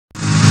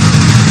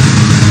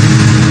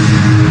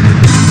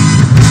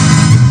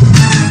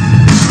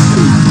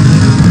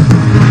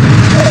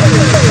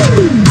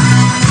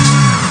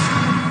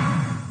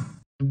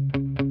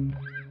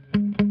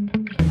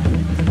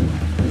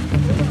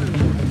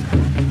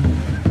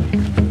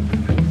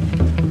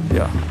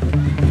Yeah.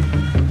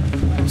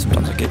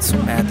 Sometimes I get so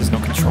mad, there's no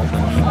controlling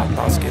me. My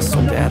thoughts get so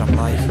bad, I'm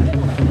like,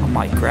 I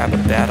might grab a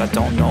bat, I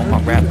don't know.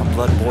 My wrath, my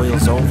blood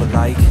boils over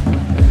like,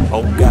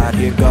 oh God,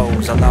 here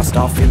goes. I lost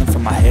all feeling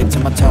from my head to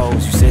my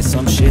toes. You said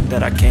some shit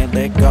that I can't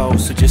let go,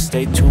 so just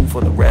stay tuned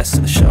for the rest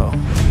of the show.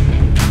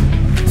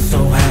 So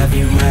have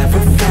you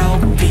ever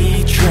felt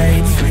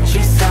betrayed?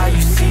 Switches how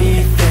you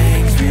see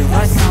things,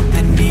 realize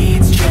something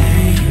needs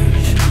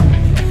change.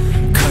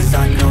 Cause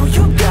I know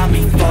you got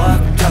me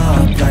fucked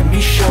up, let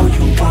me show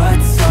you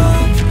what's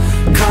up.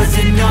 Cause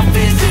enough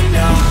is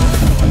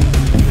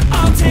enough.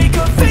 I'll take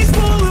a face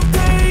full of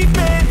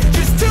pavement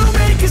just to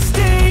make a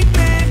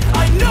statement.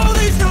 I know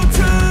there's no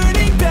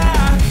turning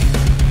back.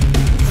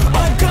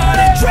 I've got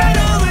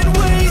adrenaline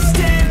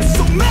wasting,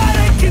 so mad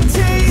I can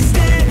taste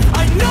it.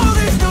 I know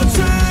there's no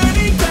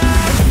turning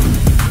back.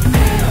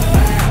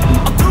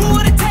 I'll do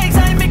what it takes,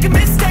 I ain't making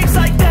mistakes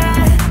like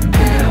that.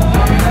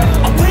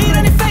 I'll bleed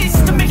on your face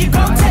to make you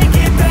go take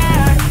it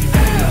back.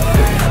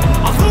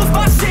 I'll lose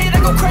my shit, I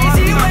go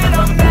crazy when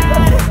I'm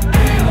mad.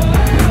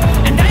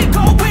 And now you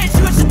go wish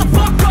you would shut the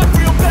fuck up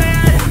real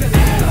bad.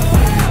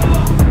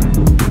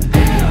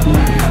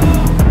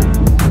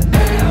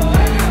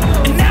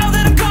 And now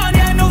that I'm gone,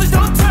 yeah, I know there's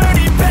no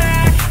turning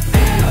back.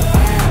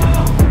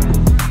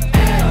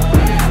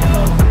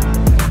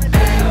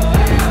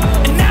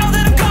 And now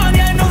that I'm gone,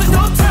 yeah, I know there's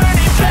no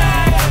turning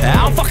back.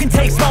 I'll fucking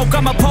take smoke,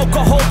 I'ma poke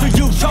a hole through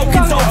you,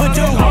 choking's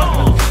overdue.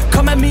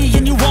 Come at me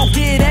and you won't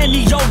get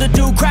any older,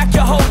 dude. Crack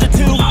your holder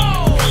too.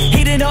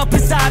 Heating up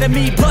inside of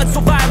me, blood so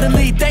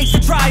violently. Thanks for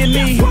trying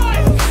me.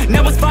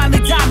 Now it's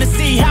finally time to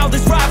see how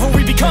this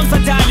rivalry becomes a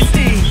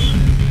dynasty.